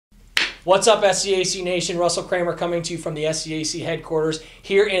What's up, SCAC Nation? Russell Kramer coming to you from the SCAC headquarters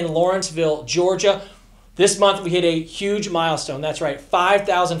here in Lawrenceville, Georgia. This month we hit a huge milestone. That's right,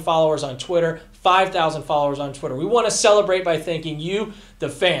 5,000 followers on Twitter. 5,000 followers on Twitter. We want to celebrate by thanking you, the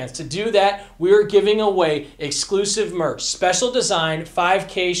fans. To do that, we're giving away exclusive merch, special design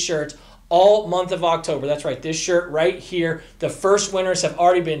 5K shirts all month of October. That's right, this shirt right here. The first winners have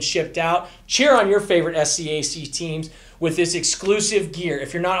already been shipped out. Cheer on your favorite SCAC teams with this exclusive gear.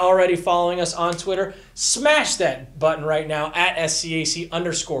 If you're not already following us on Twitter, smash that button right now at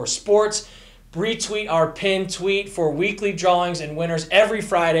SCAC_sports. Retweet our pinned tweet for weekly drawings and winners every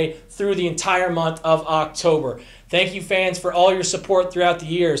Friday through the entire month of October. Thank you, fans, for all your support throughout the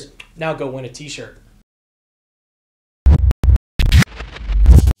years. Now go win a t-shirt.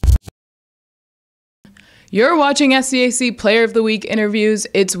 You're watching SCAC Player of the Week interviews.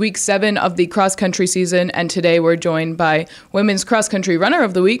 It's week 7 of the cross-country season, and today we're joined by Women's Cross-Country Runner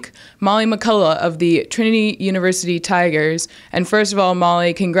of the Week, Molly McCullough of the Trinity University Tigers. And first of all,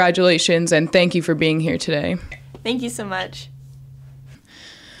 Molly, congratulations, and thank you for being here today. Thank you so much.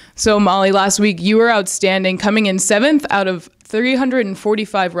 So, Molly, last week you were outstanding, coming in 7th out of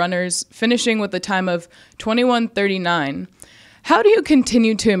 345 runners, finishing with a time of 21:39. How do you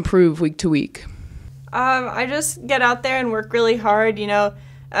continue to improve week to week? I just get out there and work really hard.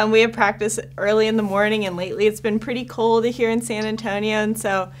 We have practice early in the morning, and lately it's been pretty cold here in San Antonio, and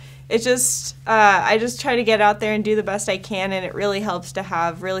so it's just I just try to get out there and do the best I can, and it really helps to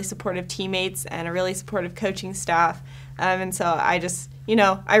have really supportive teammates and a really supportive coaching staff. And so I just,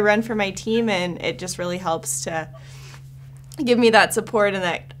 I run for my team, and it just really helps to give me that support and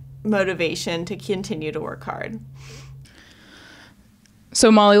that motivation to continue to work hard.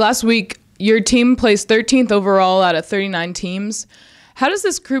 So, Molly, last week your team placed 13th overall out of 39 teams. How does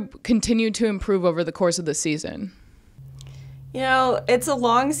this group continue to improve over the course of the season? It's a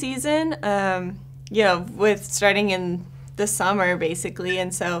long season, with starting in the summer, basically.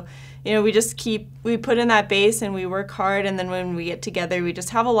 And so, we put in that base and we work hard. And then when we get together, we just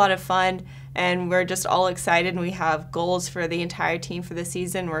have a lot of fun. And we're just all excited, and we have goals for the entire team for the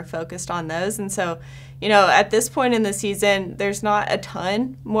season. We're focused on those. And so, at this point in the season, there's not a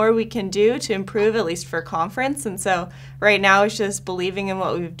ton more we can do to improve, at least for conference. And so right now it's just believing in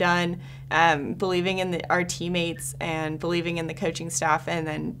what we've done, believing in our teammates, and believing in the coaching staff, and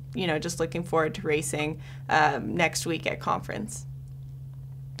then, just looking forward to racing next week at conference.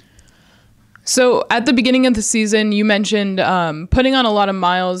 So at the beginning of the season, you mentioned putting on a lot of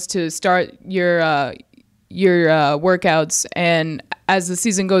miles to start your workouts, and as the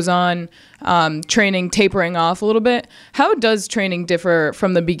season goes on, training tapering off a little bit. How does training differ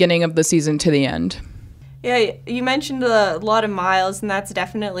from the beginning of the season to the end? Yeah, you mentioned a lot of miles, and that's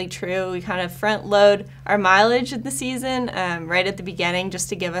definitely true. We kind of front load our mileage of the season right at the beginning, just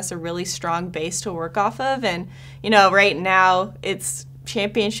to give us a really strong base to work off of. And, right now it's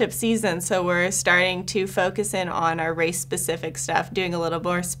championship season, so we're starting to focus in on our race specific stuff, doing a little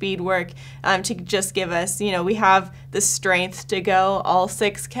more speed work to just give us, we have the strength to go all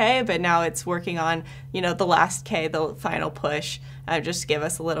 6K, but now it's working on, the last K, the final push, just to give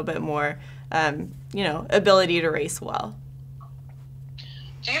us a little bit more, ability to race well.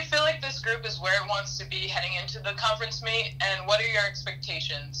 Do you feel like this group is where it wants to be heading into the conference meet, and what are your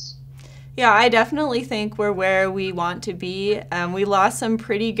expectations? Yeah, I definitely think we're where we want to be. We lost some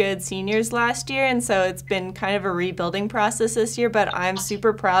pretty good seniors last year, and so it's been kind of a rebuilding process this year, but I'm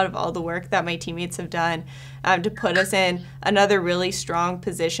super proud of all the work that my teammates have done to put us in another really strong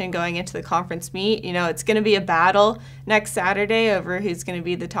position going into the conference meet. It's going to be a battle next Saturday over who's going to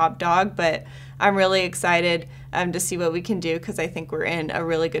be the top dog, but I'm really excited to see what we can do, because I think we're in a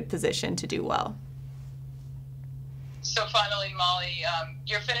really good position to do well. So finally, Molly,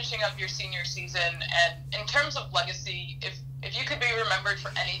 you're finishing up your senior season, and in terms of legacy, if you could be remembered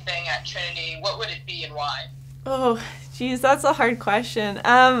for anything at Trinity, what would it be and why? Oh, geez, that's a hard question.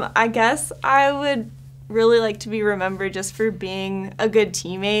 I guess I would really like to be remembered just for being a good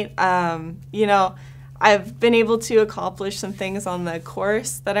teammate. I've been able to accomplish some things on the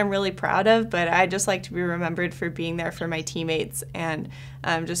course that I'm really proud of, but I just like to be remembered for being there for my teammates and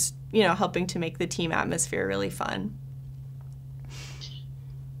just, helping to make the team atmosphere really fun.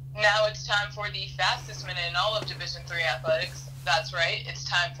 Now it's time for the fastest minute in all of Division III athletics. That's right, it's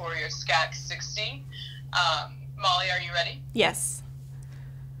time for your SCAC 60. Molly, are you ready? Yes.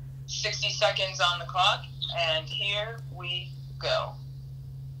 60 seconds on the clock, and here we go.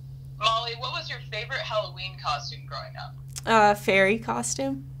 Molly, what was your favorite Halloween costume growing up? Fairy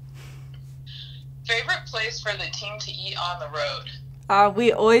costume. Favorite place for the team to eat on the road?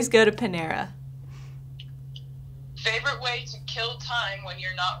 We always go to Panera. Favorite way to kill time when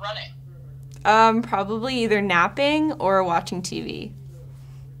you're not running? Probably either napping or watching TV.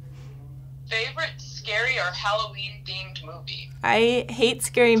 Favorite scary or Halloween themed movie? I hate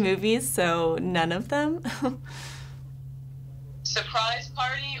scary movies, so none of them. Surprise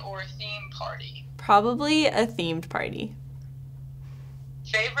party or theme party? Probably a themed party.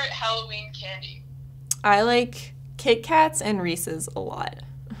 Favorite Halloween candy? I like Kit Kats and Reese's a lot.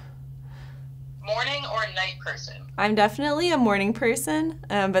 Morning or night person? I'm definitely a morning person,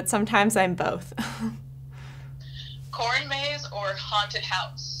 but sometimes I'm both. Corn maze or haunted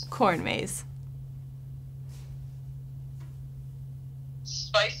house? Corn maze.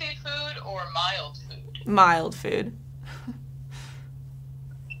 Spicy food or mild food? Mild food.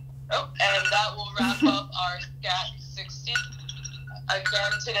 Oh, and that will wrap up our SCAC 60.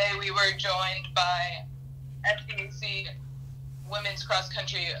 Again, today we were joined by SCAC Women's Cross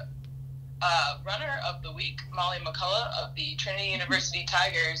Country Runner of the Week, Molly McCullough of the Trinity University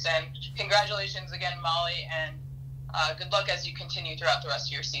Tigers. And congratulations again, Molly, and good luck as you continue throughout the rest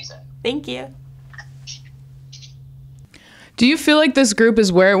of your season. Thank you. Do you feel like this group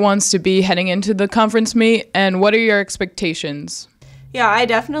is where it wants to be heading into the conference meet, and what are your expectations? Yeah, I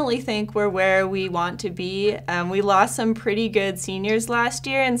definitely think we're where we want to be. We lost some pretty good seniors last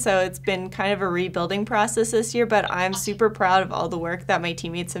year, and so it's been kind of a rebuilding process this year, but I'm super proud of all the work that my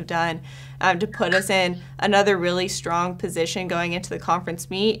teammates have done to put us in another really strong position going into the conference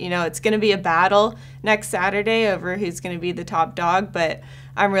meet. You know, it's going to be a battle next Saturday over who's going to be the top dog, but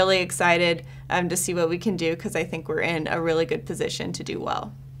I'm really excited to see what we can do because I think we're in a really good position to do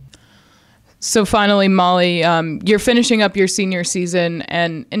well. So finally, Molly, you're finishing up your senior season,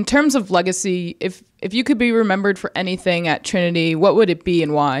 and in terms of legacy, if you could be remembered for anything at Trinity, what would it be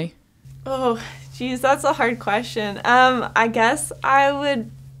and why? Oh, geez, that's a hard question. I guess I would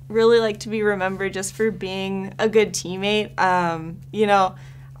really like to be remembered just for being a good teammate. You know,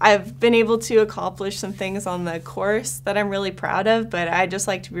 I've been able to accomplish some things on the course that I'm really proud of, but I just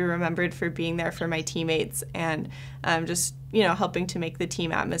like to be remembered for being there for my teammates and just, you know, helping to make the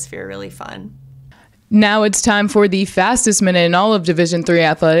team atmosphere really fun. Now it's time for the fastest minute in all of Division III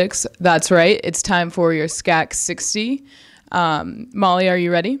athletics. That's right. It's time for your SCAC 60. Molly, are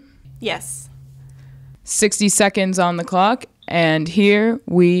you ready? Yes. 60 seconds on the clock, and here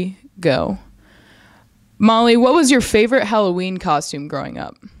we go. Molly, what was your favorite Halloween costume growing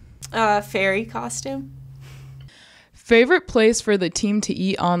up? Fairy costume. Favorite place for the team to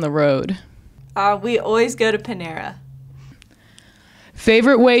eat on the road? We always go to Panera.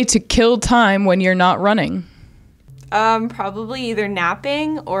 Favorite way to kill time when you're not running? Probably either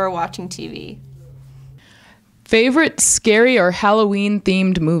napping or watching TV. Favorite scary or Halloween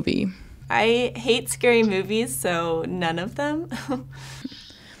themed movie? I hate scary movies, so none of them.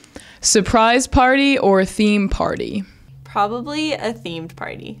 Surprise party or theme party? Probably a themed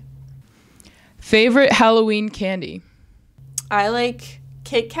party. Favorite Halloween candy? I like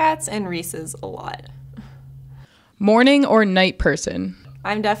Kit Kats and Reese's a lot. Morning or night person?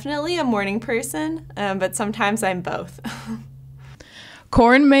 I'm definitely a morning person, but sometimes I'm both.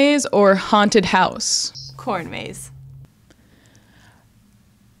 Corn maze or haunted house? Corn maze.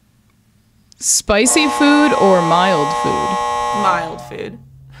 Spicy food or mild food? Mild food.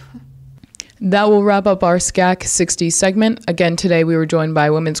 That will wrap up our SCAC 60 segment. Again, today we were joined by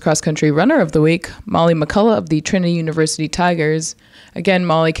Women's Cross Country Runner of the Week, Molly McCullough of the Trinity University Tigers. Again,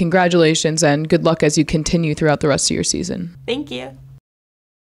 Molly, congratulations and good luck as you continue throughout the rest of your season. Thank you.